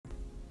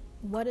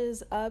What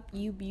is up,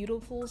 you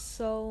beautiful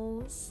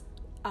souls?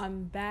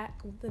 I'm back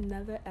with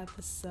another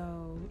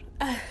episode.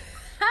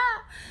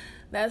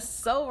 That's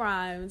so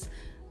rhymes.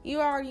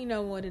 You already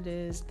know what it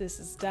is. This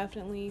is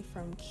definitely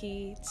from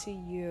Key to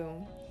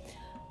You.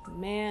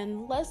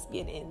 Man, let's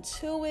get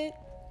into it.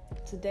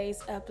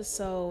 Today's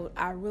episode,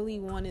 I really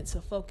wanted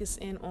to focus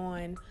in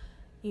on,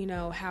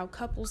 how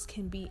couples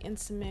can be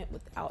intimate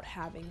without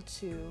having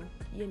to,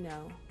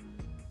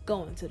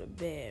 go into the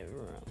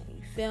bedroom.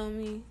 You feel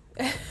me?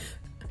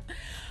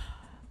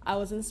 I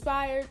was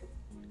inspired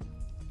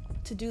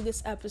to do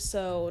this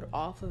episode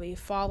off of a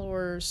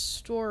follower's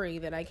story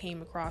that I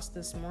came across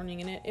this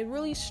morning, and it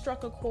really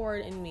struck a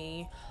chord in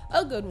me,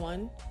 a good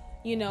one.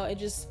 It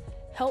just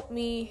helped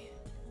me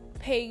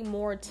pay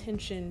more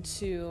attention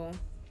to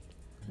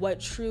what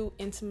true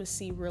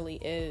intimacy really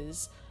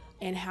is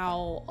and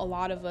how a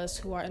lot of us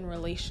who are in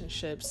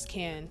relationships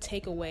can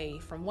take away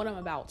from what I'm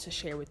about to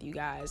share with you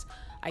guys.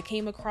 I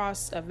came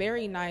across a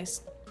very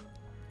nice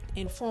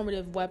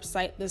informative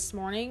website this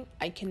morning.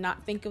 I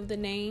cannot think of the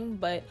name,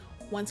 but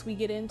once we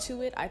get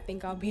into it, I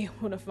think I'll be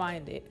able to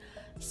find it.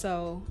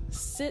 So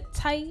sit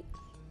tight,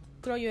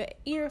 throw your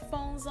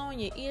earphones on,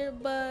 your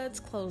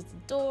earbuds, close the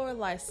door,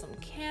 light some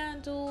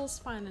candles,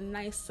 find a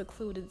nice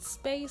secluded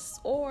space,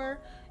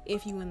 or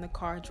if you in the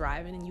car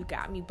driving and you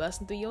got me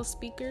busting through your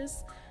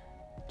speakers,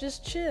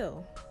 just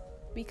chill,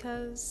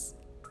 because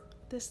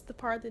this is the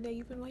part of the day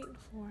you've been waiting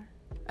for.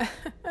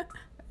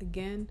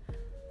 Again,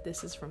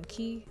 this is from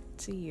Key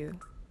to You.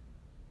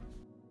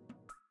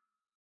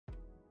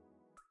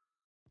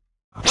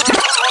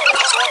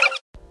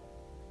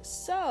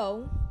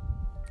 So,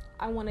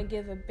 I want to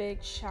give a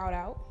big shout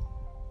out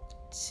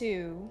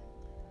to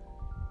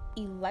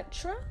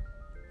Electra.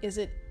 Is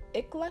it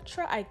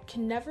Electra? I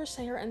can never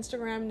say her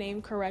Instagram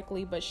name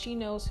correctly, but she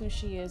knows who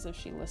she is if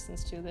she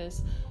listens to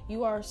this.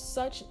 You are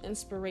such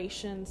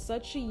inspiration,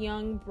 such a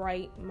young,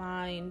 bright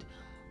mind,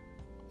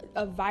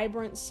 a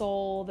vibrant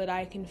soul that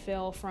I can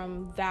feel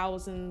from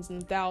thousands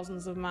and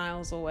thousands of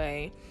miles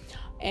away.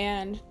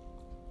 And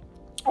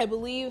I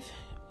believe,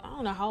 I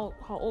don't know how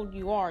old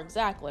you are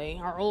exactly,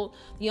 how old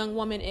the young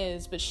woman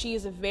is, but she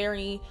is a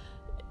very,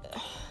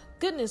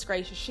 goodness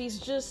gracious, she's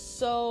just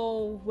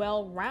so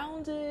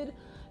well-rounded,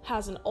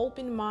 has an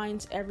open mind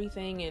to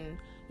everything. And,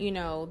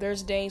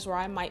 there's days where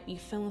I might be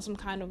feeling some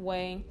kind of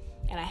way,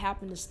 and I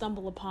happen to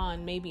stumble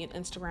upon maybe an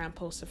Instagram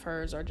post of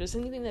hers or just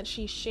anything that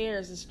she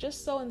shares is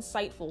just so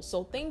insightful.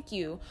 So thank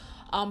you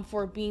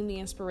for being the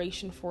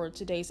inspiration for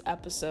today's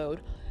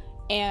episode.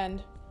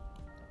 And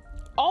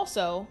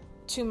also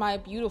to my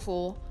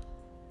beautiful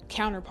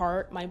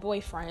counterpart, my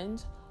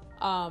boyfriend,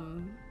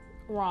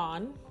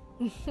 Ron.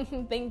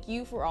 Thank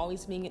you for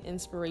always being an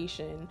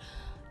inspiration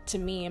to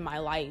me in my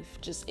life,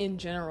 just in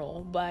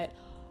general. But,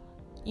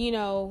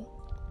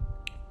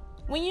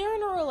 when you're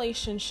in a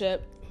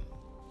relationship,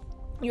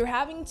 you're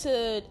having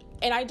to,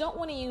 and I don't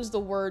want to use the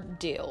word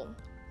deal,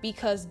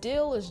 because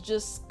deal is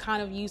just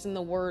kind of using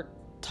the word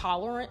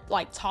tolerate,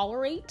 like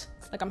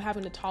I'm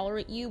having to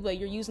tolerate you, but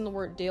you're using the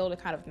word deal to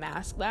kind of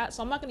mask that.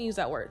 So I'm not going to use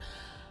that word.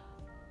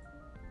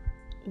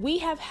 We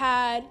have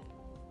had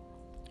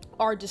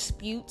our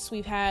disputes.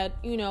 We've had,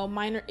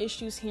 minor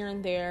issues here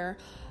and there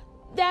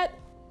that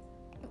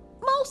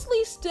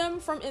mostly stem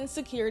from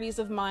insecurities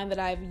of mine that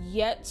I've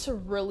yet to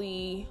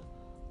really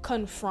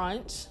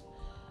confront,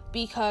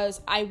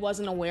 because I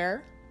wasn't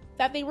aware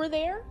that they were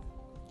there,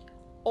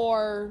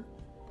 or,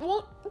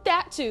 well,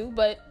 that too,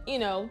 but,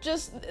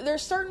 just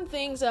there's certain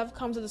things that have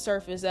come to the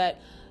surface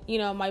that,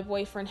 my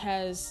boyfriend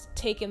has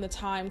taken the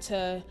time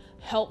to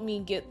help me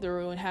get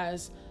through and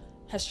has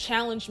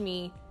challenged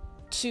me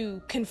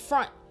to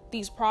confront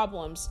these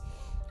problems.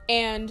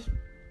 And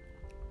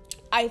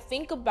I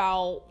think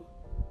about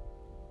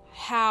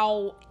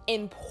how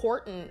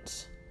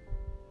important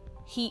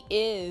he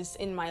is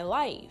in my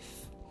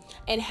life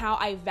and how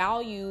I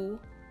value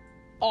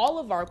all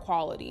of our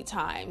quality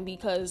time,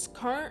 because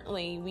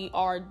currently we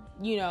are,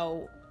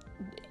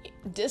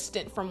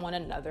 distant from one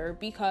another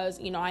because,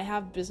 I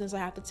have business I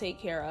have to take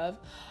care of,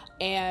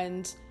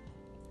 and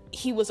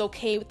he was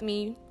okay with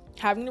me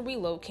having to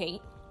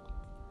relocate.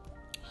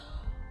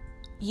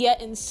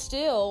 Yet and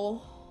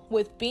still,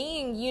 with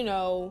being,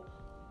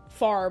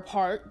 far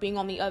apart, being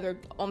on the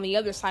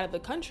other side of the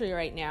country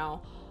right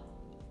now,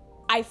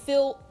 I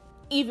feel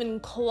even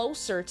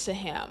closer to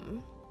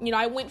him.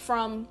 I went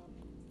from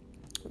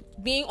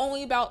being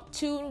only about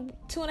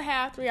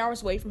 2.5, 3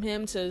 hours away from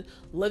him to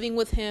living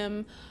with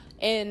him,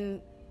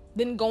 and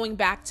then going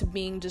back to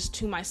being just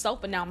to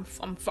myself. But now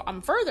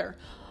I'm further,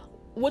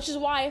 which is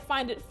why I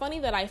find it funny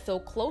that I feel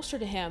closer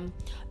to him.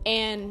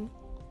 And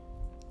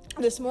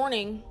this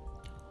morning,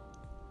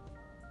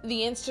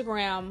 the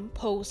Instagram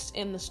post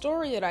in the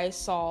story that I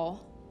saw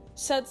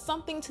said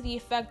something to the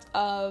effect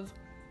of,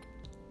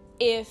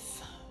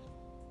 if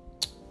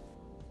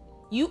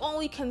you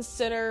only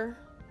consider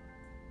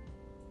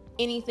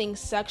anything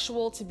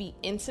sexual to be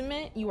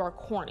intimate, you are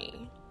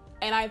corny.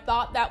 And I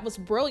thought that was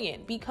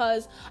brilliant,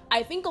 because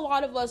I think a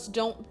lot of us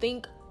don't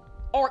think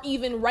or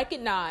even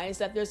recognize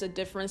that there's a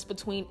difference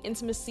between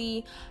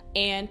intimacy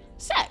and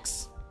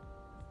sex.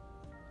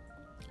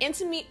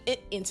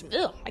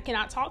 I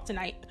cannot talk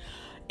tonight.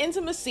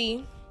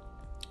 Intimacy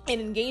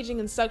and engaging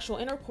in sexual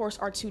intercourse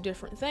are two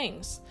different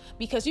things,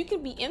 because you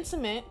can be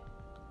intimate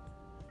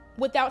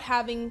without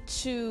having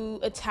to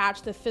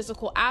attach the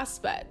physical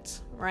aspect,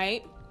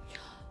 right?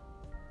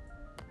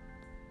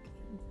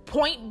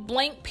 Point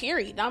blank,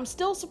 period. I'm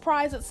still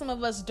surprised that some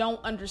of us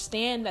don't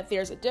understand that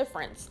there's a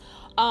difference.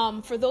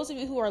 For those of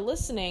you who are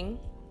listening,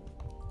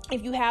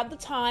 if you have the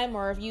time,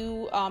 or if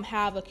you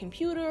have a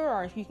computer,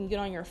 or if you can get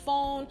on your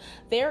phone,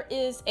 there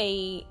is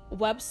a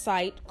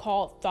website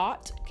called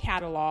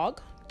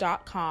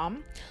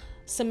thoughtcatalog.com.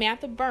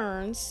 Samantha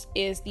Burns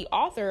is the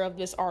author of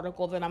this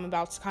article that I'm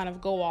about to kind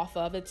of go off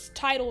of. It's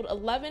titled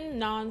 11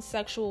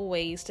 Non-Sexual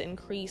Ways to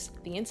Increase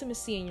the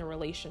Intimacy in Your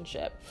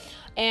Relationship.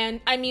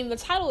 And I mean, the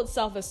title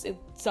itself is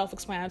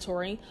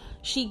self-explanatory.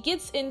 She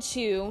gets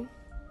into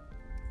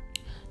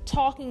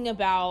talking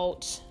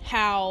about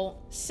how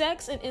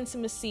sex and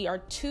intimacy are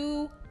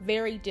two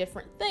very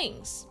different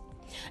things,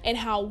 and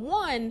how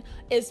one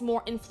is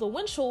more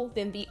influential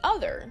than the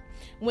other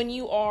when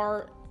you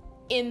are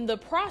in the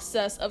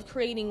process of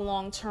creating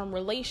long-term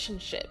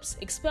relationships,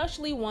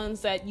 especially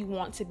ones that you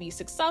want to be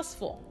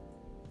successful.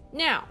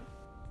 Now,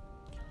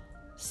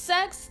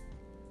 sex,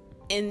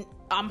 and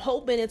I'm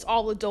hoping it's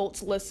all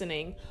adults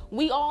listening,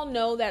 we all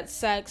know that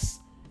sex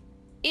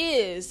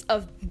is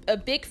a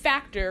big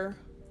factor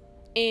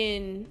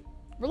in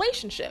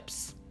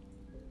relationships.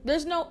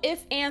 There's no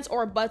ifs, ands,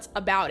 or buts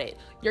about it.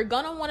 You're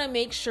gonna want to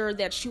make sure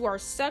that you are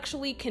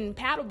sexually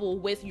compatible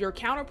with your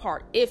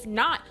counterpart. If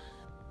not,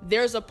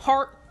 there's a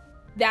part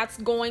that's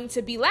going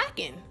to be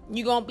lacking.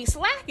 You're gonna be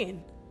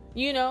slacking,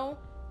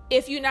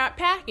 if you're not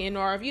packing,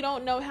 or if you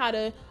don't know how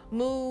to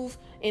move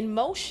in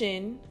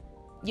motion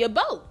your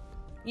boat,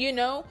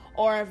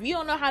 or if you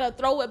don't know how to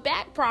throw it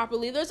back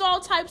properly. There's all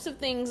types of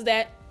things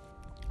that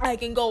I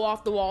can go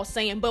off the wall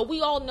saying, but we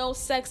all know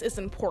sex is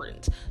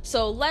important.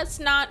 So let's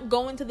not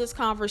go into this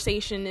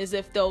conversation as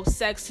if though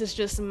sex is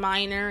just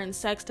minor and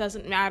sex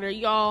doesn't matter.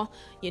 Y'all,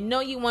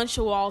 you want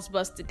your walls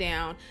busted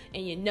down,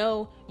 and you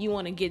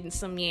want to get in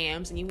some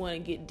yams, and you want to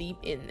get deep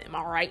in them.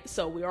 All right.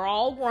 So we are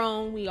all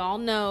grown. We all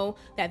know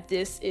that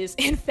this is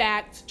in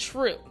fact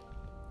true,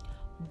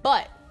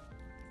 but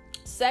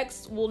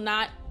sex will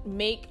not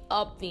make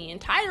up the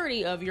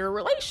entirety of your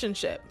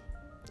relationship.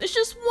 It's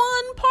just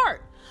one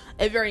part.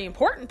 A very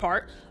important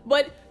part,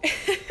 but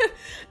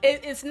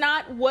it's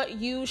not what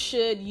you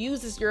should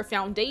use as your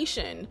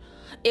foundation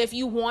if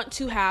you want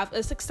to have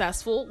a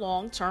successful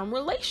long-term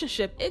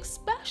relationship,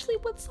 especially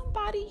with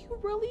somebody you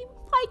really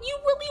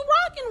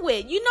rocking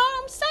with. You know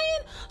what I'm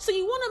saying? So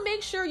you want to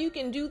make sure you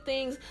can do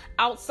things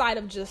outside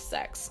of just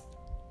sex.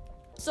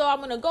 So I'm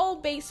going to go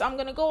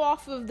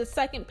off of the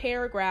second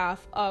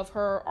paragraph of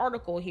her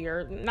article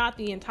here, not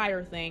the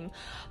entire thing,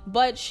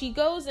 but she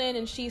goes in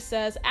and she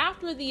says,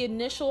 after the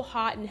initial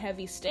hot and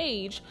heavy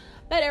stage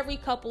that every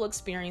couple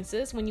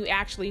experiences when you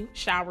actually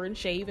shower and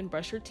shave and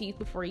brush your teeth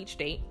before each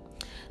date,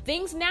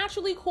 things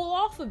naturally cool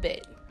off a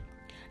bit.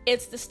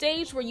 It's the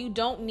stage where you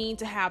don't need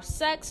to have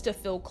sex to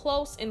feel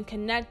close and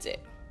connected.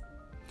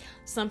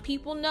 Some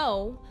people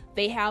know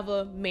they have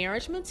a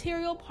marriage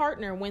material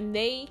partner when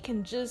they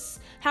can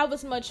just have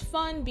as much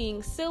fun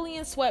being silly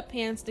in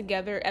sweatpants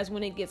together as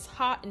when it gets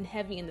hot and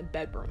heavy in the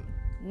bedroom.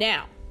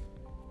 Now,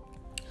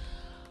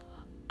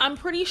 I'm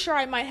pretty sure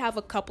I might have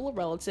a couple of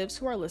relatives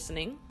who are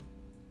listening,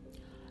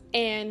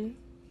 and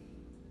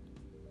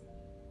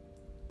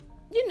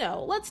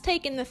let's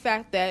take in the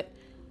fact that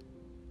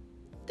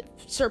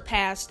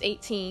surpassed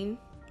 18,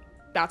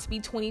 about to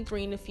be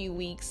 23 in a few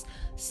weeks.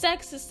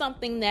 Sex is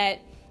something that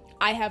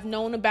I have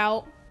known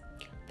about,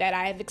 that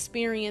I have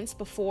experienced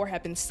before,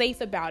 have been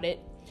safe about it,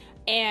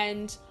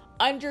 and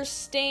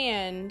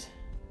understand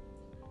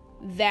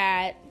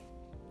that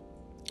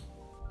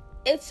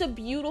it's a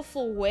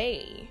beautiful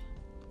way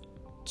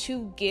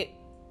to get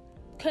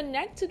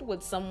connected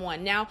with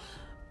someone. Now,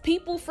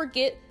 people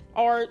forget,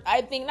 or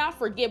I think not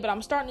forget, but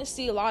I'm starting to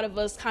see a lot of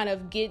us kind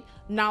of get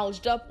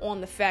knowledged up on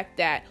the fact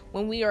that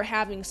when we are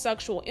having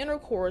sexual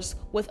intercourse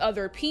with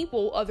other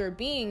people, other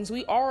beings,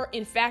 we are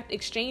in fact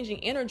exchanging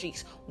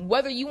energies.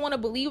 Whether you want to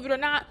believe it or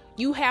not,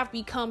 you have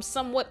become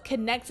somewhat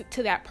connected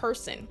to that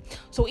person.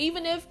 So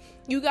even if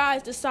you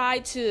guys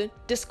decide to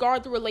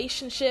discard the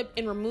relationship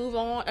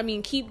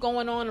and keep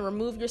going on and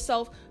remove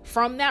yourself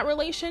from that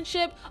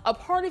relationship, a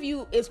part of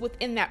you is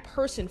within that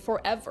person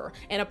forever,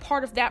 and a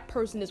part of that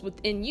person is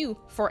within you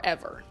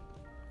forever.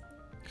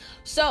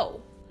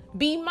 So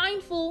be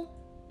mindful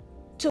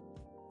to.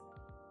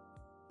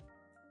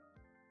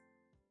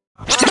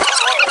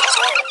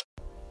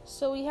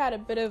 So we had a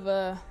bit of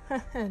a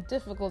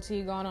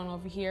difficulty going on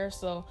over here,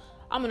 so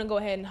I'm going to go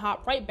ahead and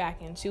hop right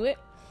back into it.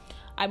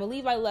 I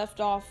believe I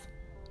left off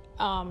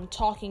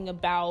talking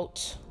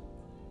about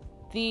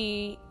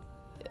the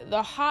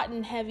hot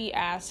and heavy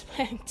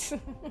aspect.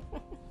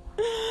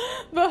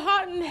 The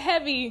hot and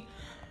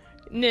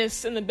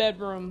heaviness in the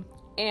bedroom.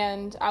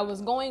 And I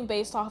was going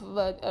based off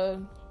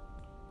of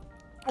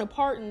a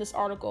part in this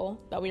article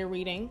that we are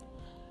reading,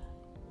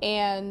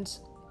 and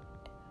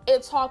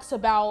it talks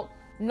about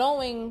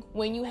knowing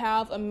when you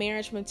have a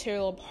marriage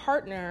material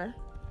partner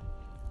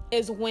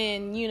is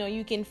when,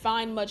 you can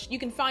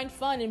find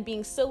fun in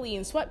being silly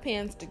in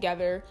sweatpants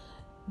together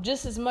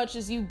just as much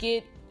as you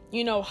get,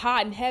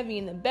 hot and heavy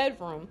in the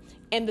bedroom.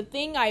 And the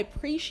thing I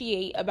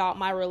appreciate about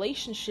my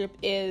relationship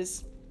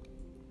is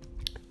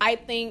I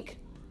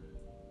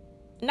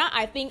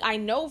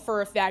know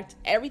for a fact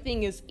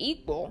everything is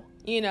equal,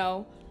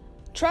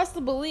 trust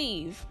and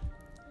believe.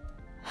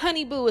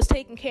 Honey Boo is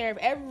taking care of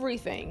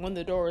everything when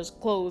the door is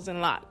closed and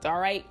locked, all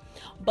right?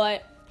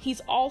 But he's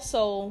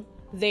also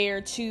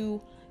there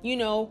to,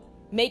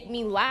 make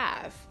me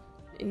laugh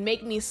and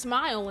make me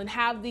smile and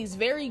have these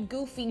very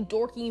goofy,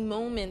 dorky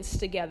moments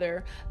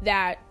together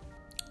that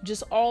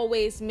just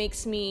always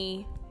makes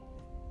me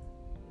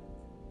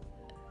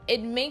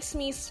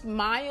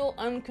smile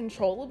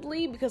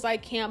uncontrollably, because I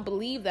can't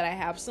believe that I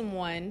have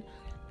someone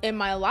in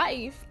my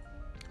life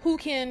who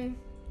can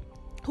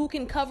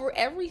cover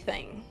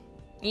everything,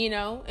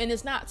 and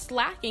is not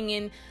slacking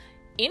in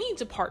any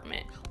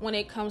department when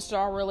it comes to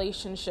our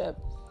relationship.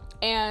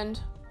 And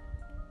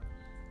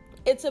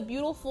it's a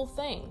beautiful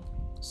thing.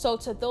 So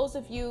to those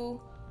of you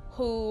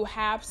who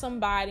have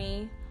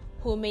somebody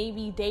who may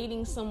be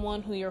dating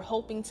someone who you're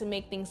hoping to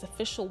make things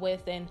official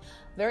with, and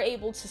they're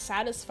able to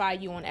satisfy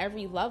you on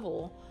every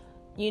level,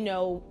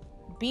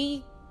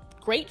 be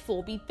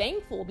grateful, be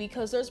thankful,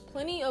 because there's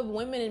plenty of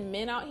women and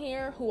men out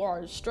here who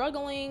are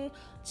struggling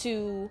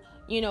to,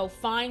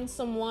 find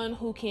someone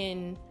who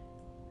can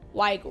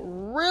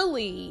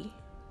really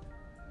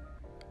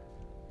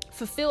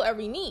fulfill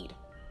every need.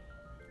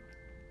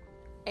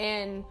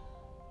 And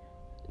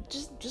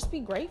just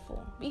be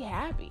grateful, be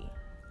happy.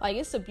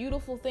 It's a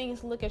beautiful thing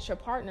to look at your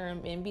partner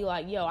and be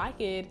like, yo, I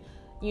could,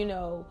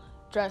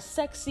 dress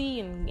sexy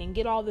and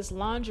get all this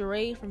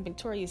lingerie from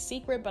Victoria's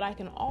Secret, but I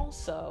can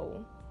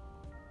also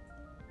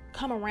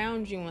come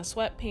around you in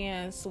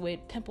sweatpants with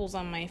pimples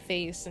on my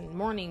face and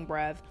morning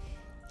breath,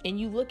 and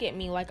you look at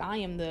me like I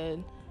am the,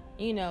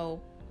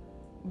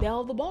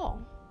 belle of the ball.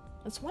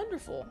 It's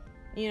wonderful,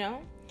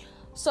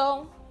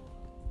 So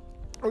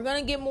we're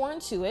going to get more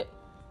into it.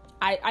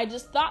 I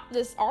just thought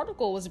this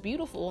article was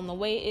beautiful, and the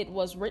way it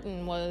was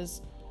written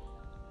was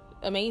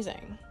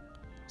amazing.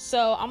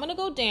 So I'm going to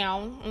go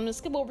down. I'm going to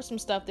skip over some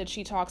stuff that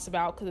she talks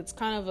about, because it's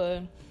kind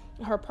of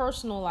her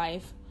personal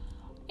life.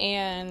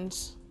 And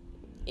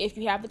if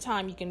you have the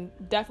time, you can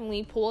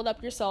definitely pull it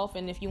up yourself.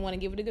 And if you want to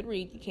give it a good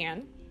read, you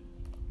can.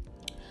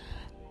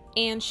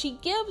 And she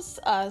gives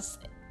us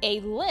a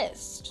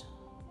list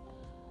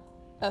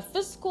of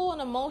physical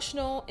and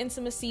emotional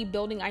intimacy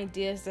building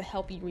ideas to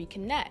help you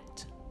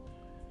reconnect.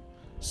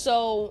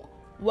 So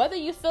whether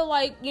you feel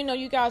like,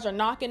 you guys are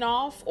knocking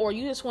off, or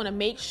you just want to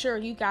make sure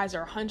you guys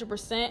are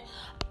 100%,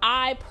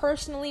 I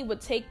personally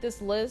would take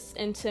this list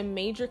into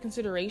major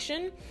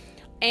consideration.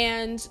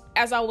 And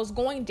as I was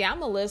going down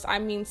the list,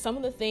 some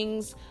of the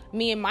things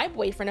me and my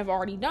boyfriend have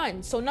already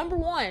done. So number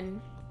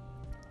 1,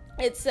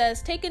 it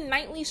says, take a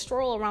nightly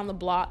stroll around the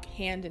block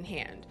hand in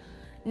hand.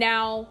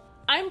 Now,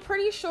 I'm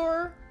pretty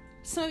sure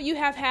some of you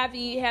have had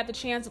the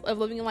chance of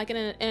living in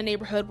a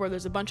neighborhood where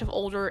there's a bunch of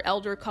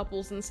elder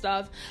couples and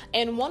stuff.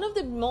 And one of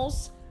the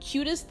most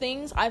cutest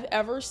things I've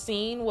ever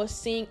seen was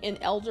seeing an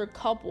elderly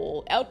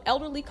couple,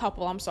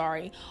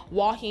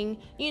 walking,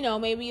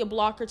 maybe a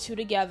block or two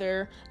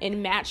together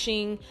in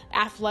matching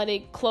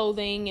athletic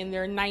clothing and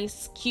their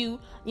nice,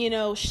 cute,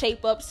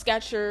 shape up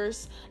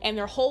Skechers, and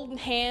they're holding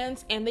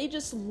hands, and they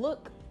just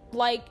look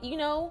like,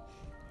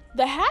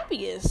 the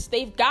happiest.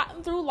 They've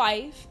gotten through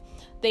life.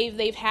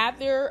 They've had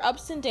their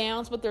ups and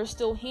downs, but they're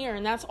still here.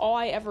 And that's all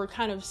I ever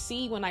kind of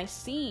see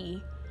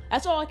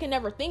that's all I can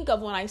ever think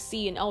of when I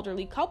see an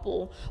elderly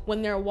couple,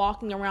 when they're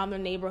walking around their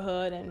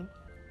neighborhood and,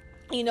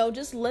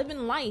 just living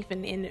life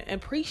and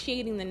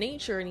appreciating the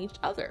nature in each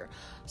other.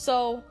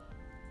 So,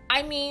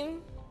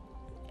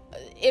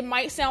 it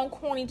might sound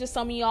corny to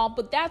some of y'all,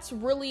 but that's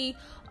really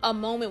a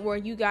moment where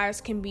you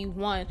guys can be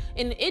one.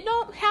 And it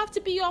don't have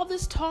to be all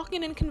this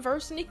talking and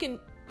conversing. It can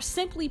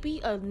simply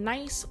be a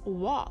nice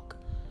walk.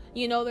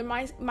 There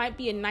might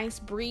be a nice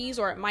breeze,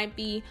 or it might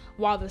be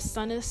while the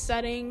sun is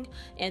setting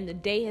and the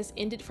day has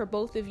ended for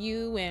both of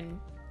you and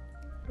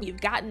you've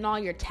gotten all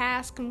your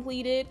tasks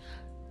completed.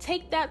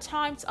 Take that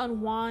time to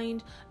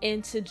unwind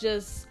and to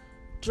just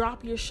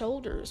drop your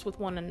shoulders with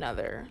one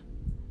another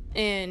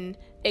and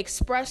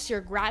express your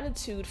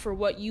gratitude for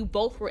what you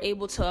both were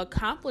able to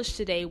accomplish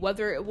today,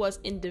 whether it was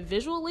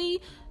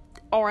individually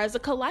or as a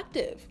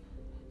collective.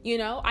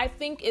 I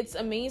think it's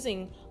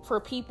amazing for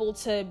people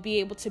to be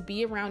able to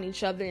be around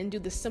each other and do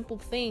the simple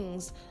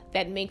things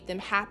that make them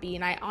happy.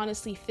 And I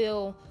honestly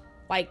feel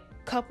like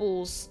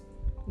couples,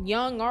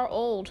 young or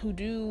old, who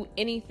do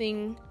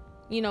anything,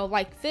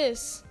 like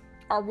this,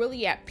 are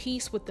really at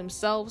peace with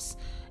themselves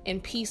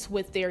and peace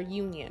with their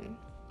union.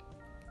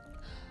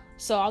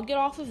 So I'll get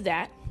off of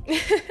that.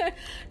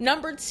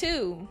 Number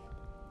 2,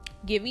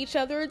 give each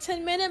other a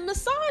 10-minute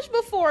massage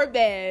before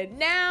bed.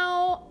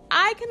 Now,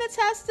 I can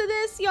attest to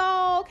this,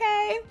 y'all,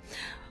 okay?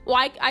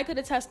 Well, I could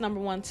attest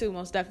number one too,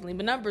 most definitely.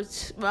 But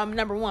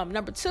number one.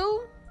 Number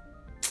two,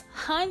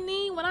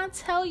 honey, when I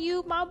tell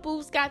you my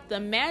boo's got the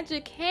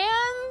magic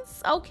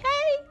hands,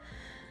 okay?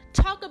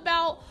 Talk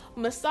about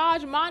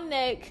massage my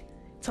neck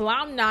till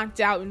I'm knocked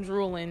out and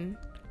drooling.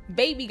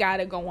 Baby got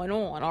it going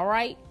on, all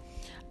right?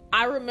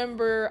 I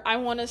remember, I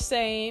want to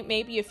say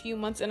maybe a few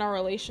months in our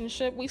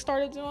relationship, we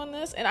started doing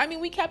this. And I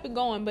mean, we kept it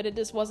going, but it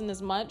just wasn't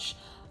as much.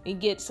 You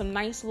get some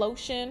nice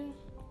lotion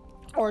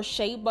or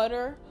shea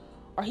butter,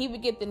 or he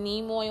would get the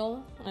neem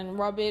oil and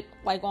rub it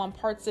like on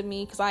parts of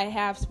me because I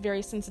have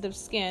very sensitive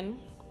skin.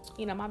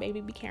 You know, my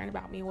baby be caring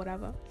about me,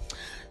 whatever.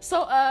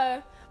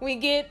 So we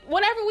get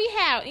whatever we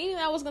have. Anything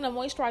that was going to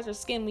moisturize our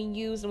skin, we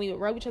used, and we would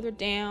rub each other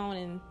down.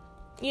 And,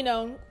 you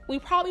know, we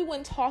probably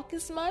wouldn't talk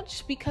as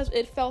much because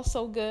it felt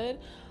so good.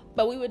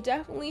 But we would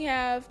definitely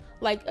have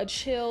like a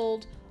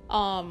chilled,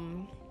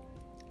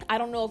 I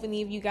don't know if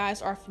any of you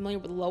guys are familiar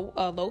with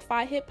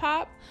lo-fi hip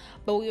hop,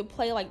 but we would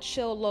play like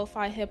chill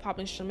lo-fi hip hop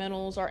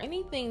instrumentals or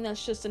anything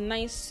that's just a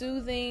nice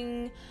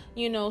soothing,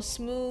 you know,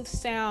 smooth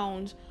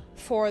sound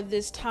for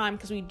this time,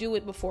 because we do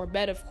it before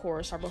bed, of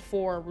course, or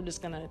before we're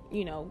just gonna,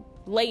 you know,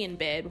 lay in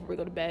bed before we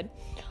go to bed.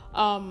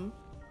 But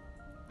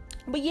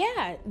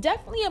yeah,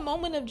 definitely a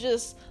moment of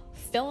just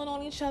feeling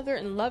on each other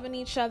and loving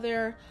each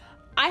other.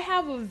 I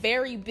have a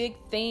very big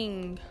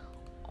thing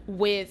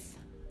with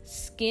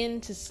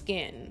skin to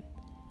skin.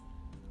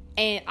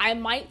 And I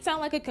might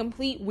sound like a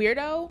complete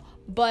weirdo,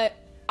 but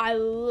I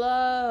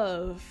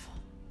love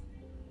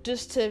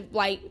just to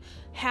like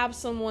have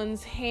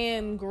someone's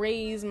hand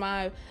graze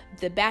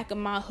the back of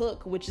my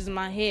hook, which is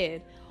my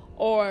head,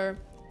 or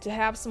to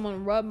have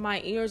someone rub my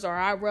ears or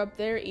I rub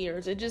their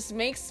ears. It just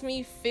makes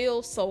me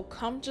feel so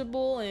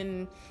comfortable,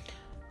 and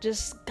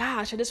just,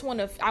 gosh,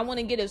 I want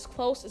to get as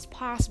close as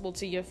possible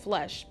to your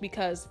flesh,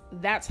 because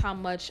that's how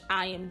much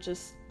I am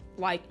just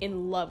like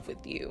in love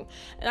with you.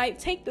 And I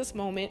take this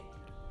moment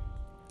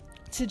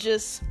to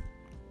just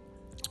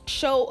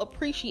show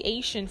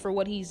appreciation for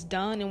what he's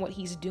done and what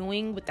he's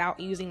doing without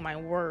using my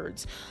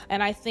words.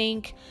 And I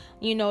think,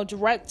 you know,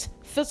 direct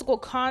physical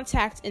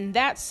contact in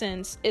that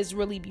sense is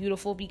really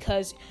beautiful,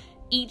 because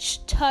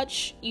each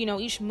touch, you know,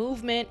 each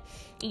movement,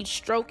 each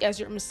stroke as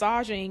you're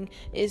massaging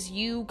is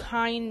you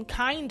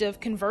kind of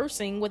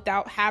conversing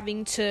without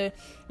having to,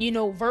 you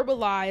know,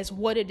 verbalize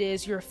what it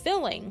is you're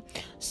feeling.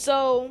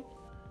 So,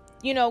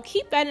 you know,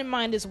 keep that in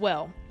mind as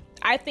well.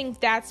 I think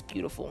that's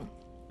beautiful.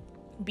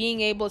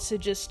 Being able to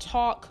just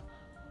talk,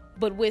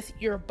 but with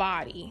your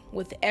body,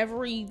 with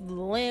every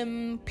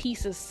limb,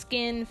 piece of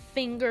skin,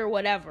 finger,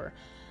 whatever.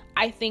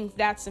 I think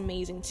that's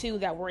amazing too,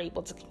 that we're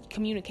able to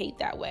communicate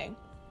that way.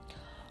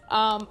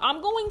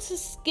 I'm going to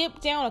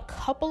skip down a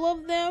couple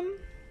of them,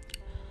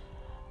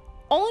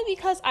 only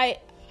because I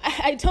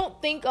don't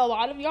think a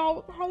lot of y'all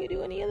would probably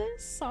do any of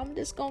this. So I'm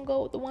just going to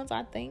go with the ones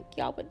I think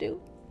y'all would do.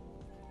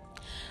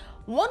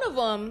 One of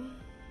them,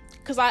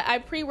 because I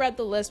pre-read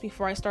the list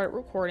before I started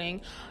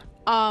recording.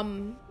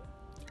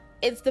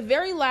 It's the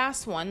very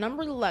last one,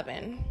 number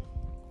 11.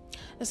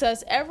 It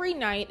says, every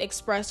night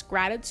express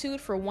gratitude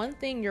for one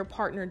thing your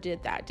partner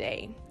did that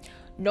day,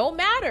 no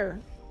matter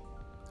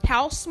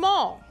how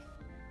small.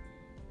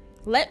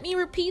 Let me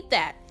repeat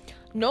that.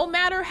 No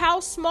matter how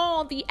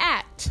small the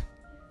act.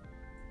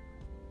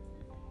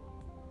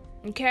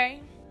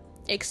 Okay?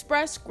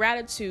 Express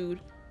gratitude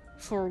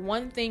for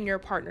one thing your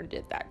partner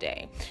did that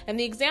day. And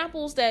the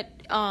examples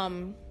that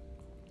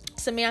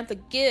Samantha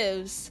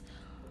gives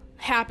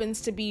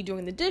happens to be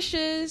doing the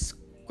dishes,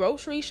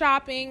 grocery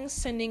shopping,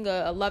 sending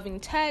a loving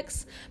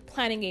text,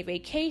 planning a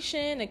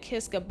vacation, a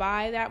kiss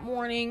goodbye that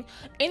morning,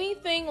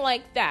 anything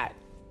like that.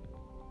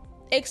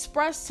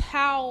 Express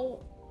how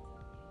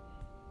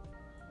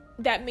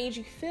that made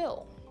you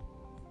feel.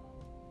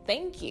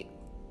 Thank you.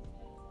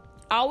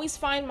 I always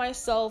find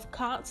myself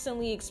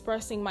constantly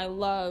expressing my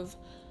love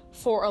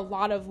for a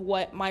lot of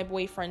what my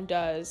boyfriend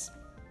does.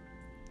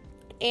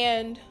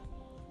 And,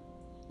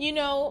 you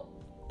know,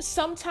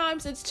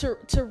 sometimes it's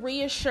to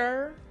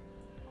reassure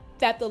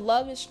that the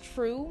love is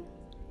true,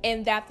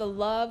 and that the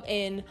love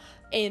and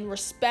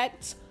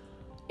respect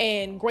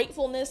and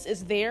gratefulness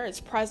is there, it's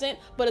present,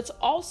 but it's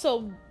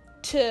also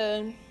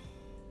to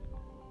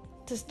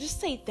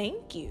just say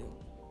thank you.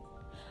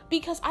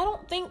 Because I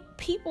don't think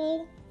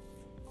people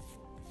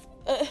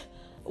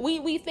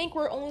we think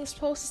we're only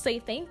supposed to say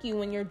thank you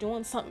when you're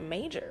doing something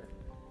major.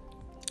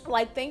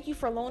 Like, thank you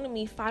for loaning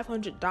me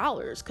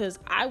 $500, because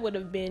I would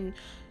have been,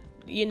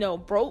 you know,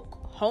 broke,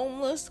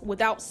 homeless,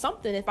 without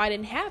something if I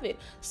didn't have it.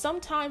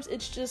 Sometimes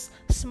it's just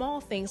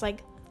small things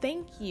like,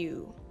 thank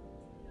you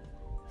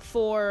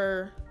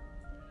for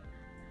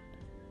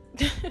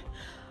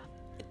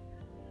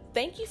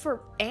thank you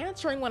for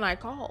answering when I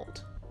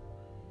called,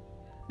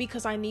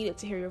 because I needed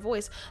to hear your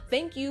voice.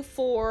 Thank you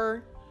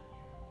for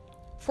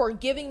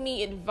giving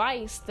me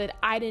advice that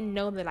I didn't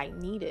know that I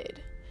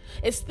needed.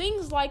 It's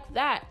things like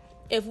that.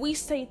 If we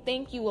say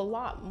thank you a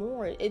lot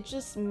more, it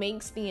just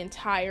makes the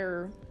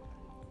entire,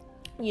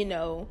 you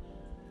know,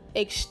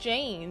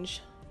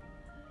 exchange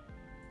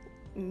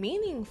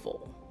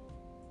meaningful.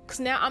 Because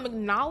now I'm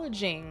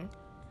acknowledging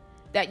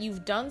that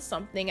you've done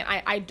something,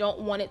 and I don't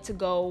want it to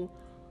go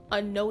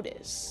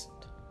unnoticed.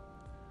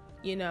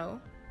 You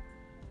know,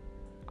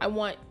 I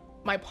want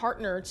my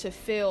partner to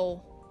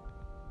feel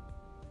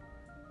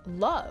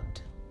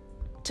loved,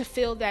 to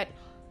feel that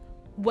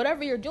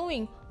whatever you're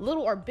doing,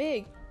 little or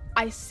big,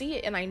 I see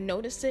it and I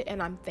notice it,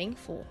 and I'm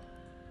thankful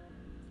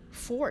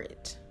for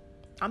it.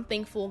 I'm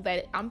thankful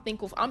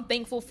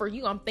for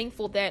you. I'm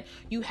thankful that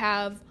you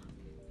have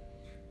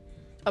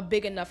a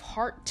big enough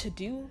heart to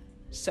do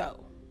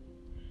so.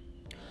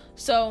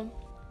 So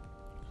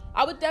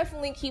I would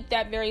definitely keep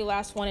that very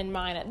last one in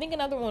mind. I think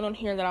another one on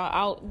here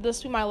that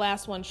this will be my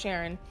last one,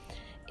 Sharon,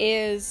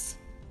 is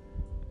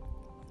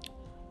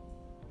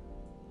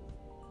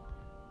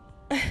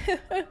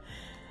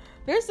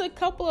there's a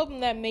couple of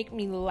them that make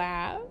me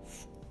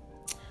laugh,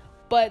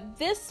 but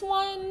this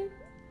one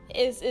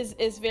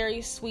is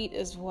very sweet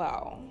as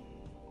well.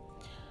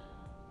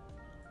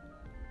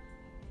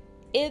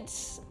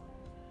 It's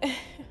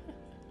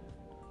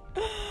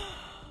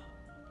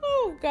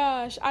oh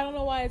gosh, I don't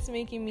know why it's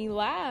making me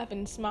laugh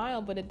and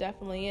smile, but it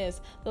definitely is.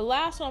 The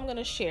last one I'm going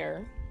to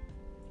share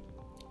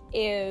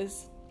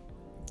is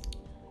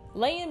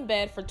lay in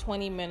bed for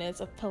 20 minutes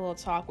of pillow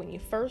talk when you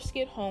first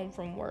get home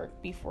from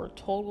work before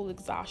total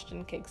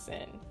exhaustion kicks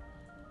in.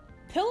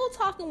 Pillow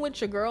talking with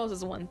your girls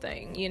is one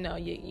thing. You know,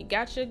 you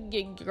got your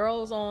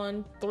girls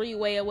on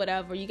three-way or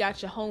whatever. You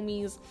got your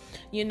homies,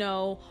 you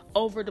know,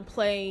 over to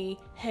play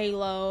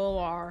Halo,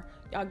 or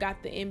y'all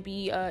got the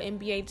NBA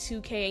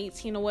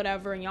 2K18 or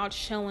whatever, and y'all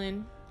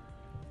chilling.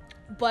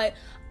 But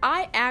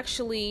I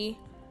actually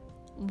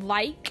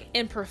like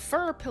and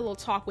prefer pillow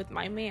talk with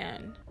my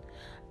man,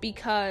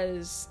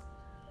 because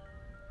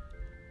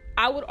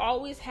I would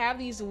always have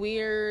these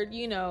weird,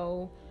 you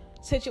know,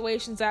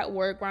 situations at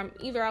work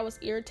where I was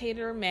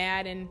irritated or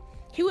mad, and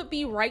he would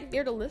be right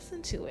there to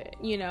listen to it,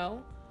 you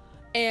know.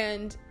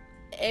 And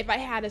if I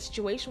had a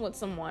situation with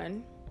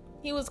someone,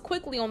 he was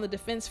quickly on the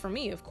defense for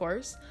me, of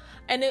course.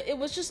 And it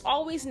was just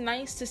always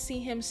nice to see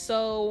him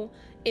so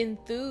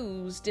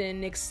enthused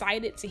and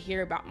excited to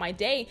hear about my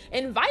day,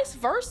 and vice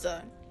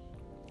versa.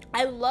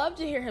 I love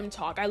to hear him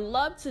talk. I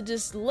love to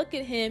just look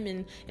at him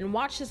and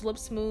watch his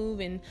lips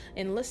move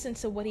and listen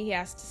to what he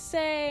has to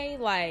say.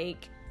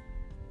 Like,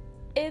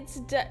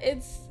 it's,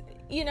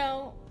 you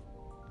know,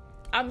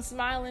 I'm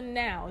smiling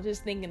now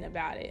just thinking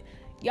about it.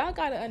 Y'all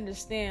gotta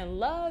understand,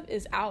 love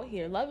is out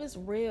here. Love is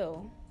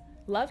real.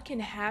 Love can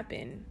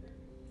happen.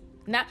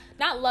 Not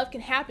love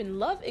can happen.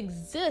 Love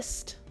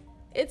exists.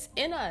 It's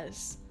in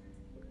us.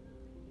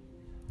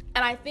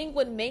 And I think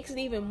what makes it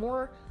even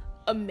more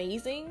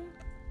amazing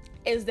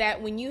is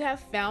that when you have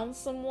found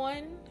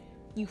someone,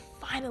 you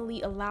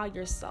finally allow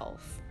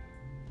yourself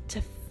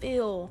to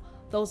feel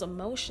those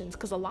emotions.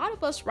 Because a lot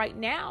of us right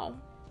now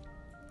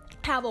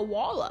have a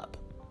wall up.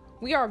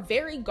 We are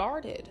very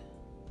guarded.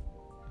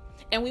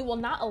 And we will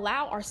not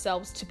allow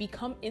ourselves to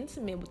become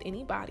intimate with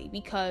anybody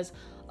because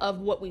of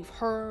what we've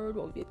heard,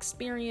 what we've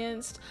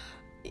experienced,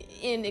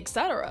 and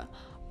etc.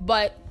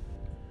 But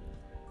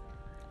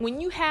when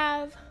you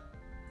have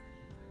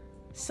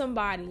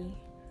somebody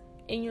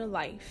in your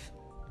life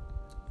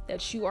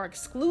that you are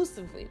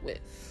exclusively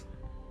with,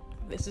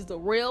 this is the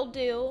real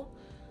deal.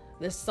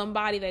 There's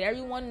somebody that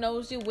everyone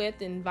knows you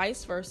with, and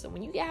vice versa.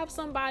 When you have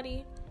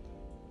somebody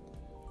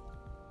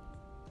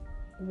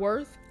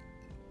worth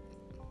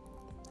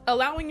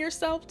allowing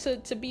yourself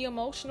to be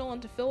emotional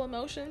and to feel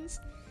emotions,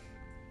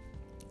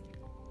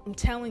 I'm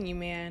telling you,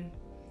 man,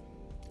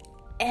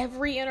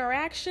 every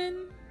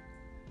interaction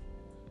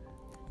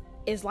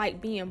is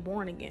like being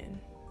born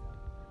again.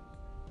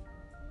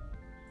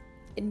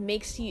 It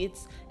makes you,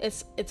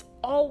 it's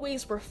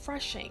always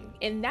refreshing.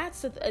 And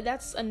that's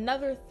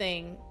another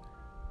thing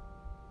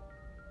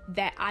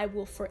that I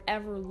will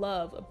forever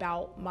love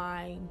about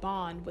my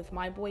bond with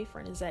my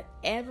boyfriend, is that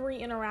every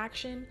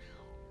interaction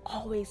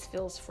always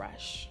feels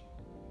fresh.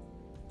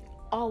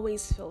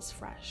 Always feels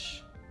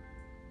fresh.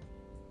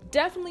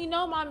 Definitely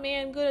know my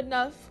man good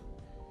enough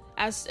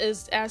as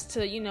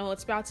to, you know,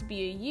 it's about to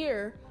be a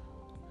year,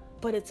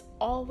 but it's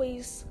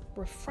always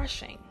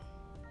refreshing.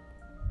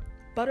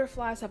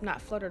 Butterflies have not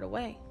fluttered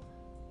away.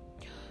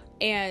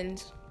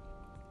 And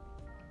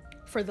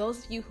for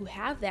those of you who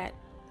have that,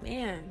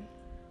 man,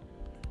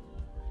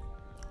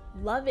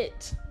 love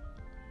it.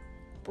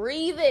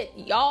 Breathe it.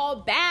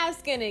 Y'all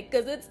bask in it,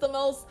 because it's the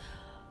most,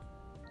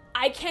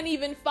 I can't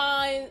even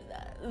find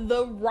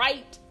the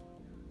right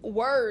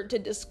word to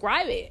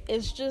describe it.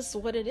 It's just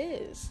what it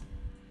is.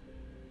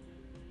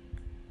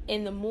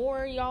 And the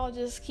more y'all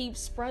just keep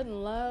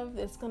spreading love,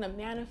 it's going to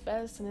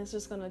manifest, and it's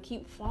just going to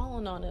keep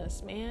falling on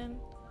us, man.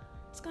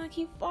 It's going to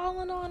keep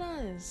falling on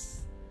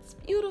us. It's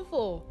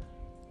beautiful.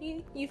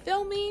 You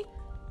feel me?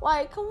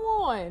 Like, come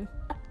on.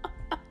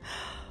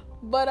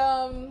 But,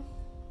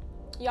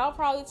 y'all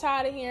probably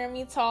tired of hearing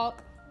me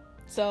talk.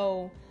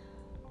 So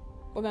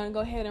we're going to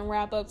go ahead and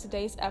wrap up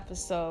today's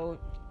episode.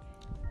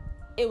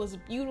 It was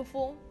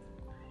beautiful.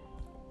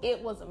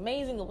 It was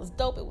amazing. It was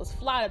dope. It was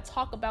fly to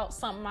talk about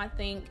something I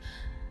think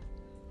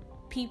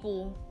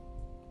people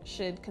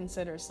should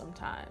consider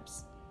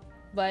sometimes.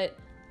 But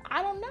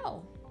I don't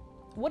know.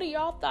 What are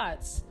y'all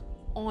thoughts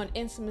on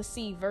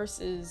intimacy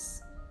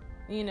versus,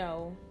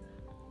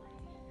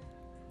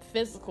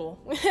 physical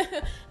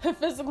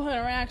physical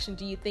interaction?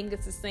 Do you think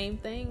it's the same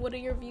thing? What are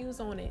your views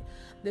on it?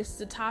 This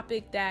is a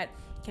topic that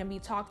can be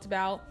talked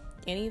about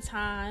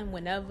anytime,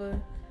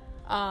 whenever.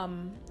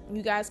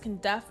 You guys can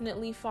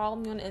definitely follow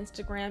me on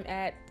Instagram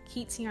at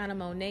Kitiana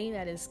Monet.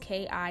 That is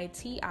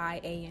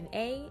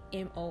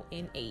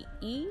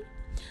KITIANAMONAE.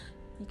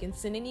 You can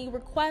send any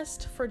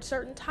requests for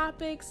certain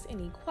topics,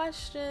 any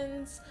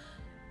questions,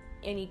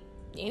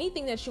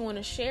 anything that you want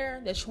to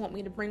share, that you want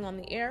me to bring on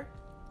the air.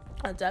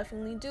 I'll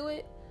definitely do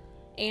it.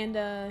 And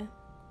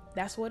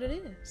that's what it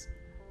is.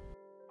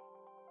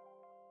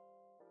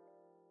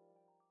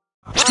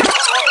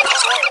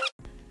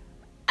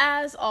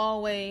 As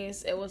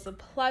always, it was a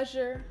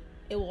pleasure.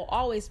 It will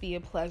always be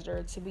a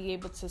pleasure to be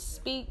able to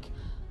speak,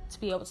 to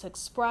be able to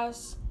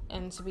express,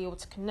 and to be able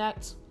to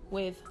connect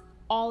with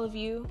all of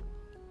you.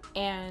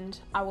 And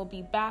I will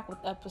be back with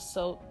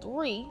episode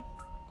 3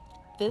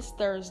 this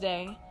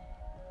Thursday.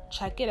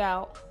 Check it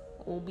out.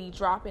 We'll be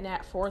dropping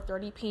at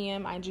 4:30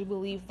 p.m. I do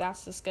believe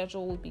that's the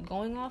schedule we'll be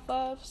going off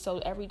of. So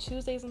every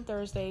Tuesdays and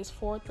Thursdays,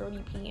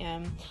 4:30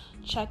 p.m.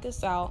 Check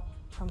us out.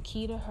 From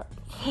Key to Her.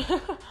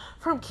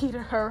 From Key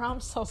to Her. I'm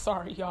so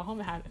sorry, y'all.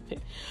 I'm out of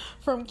it.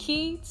 From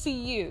Key to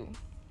You.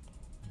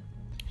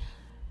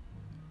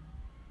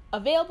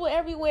 Available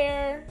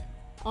everywhere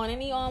on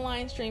any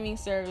online streaming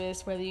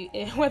service, whether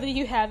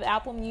you have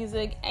Apple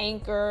Music,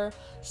 Anchor,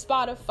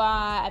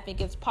 Spotify, I think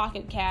it's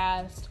Pocket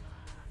Cast.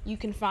 You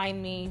can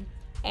find me.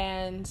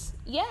 And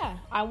yeah,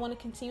 I want to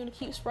continue to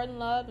keep spreading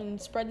love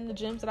and spreading the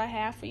gems that I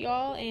have for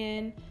y'all.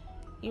 And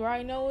you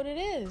already know what it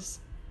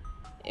is.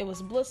 It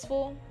was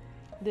blissful.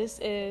 This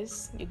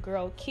is your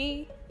girl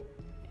Key,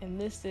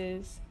 and this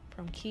is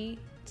From Key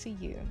to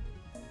You.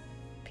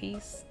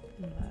 Peace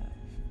and love.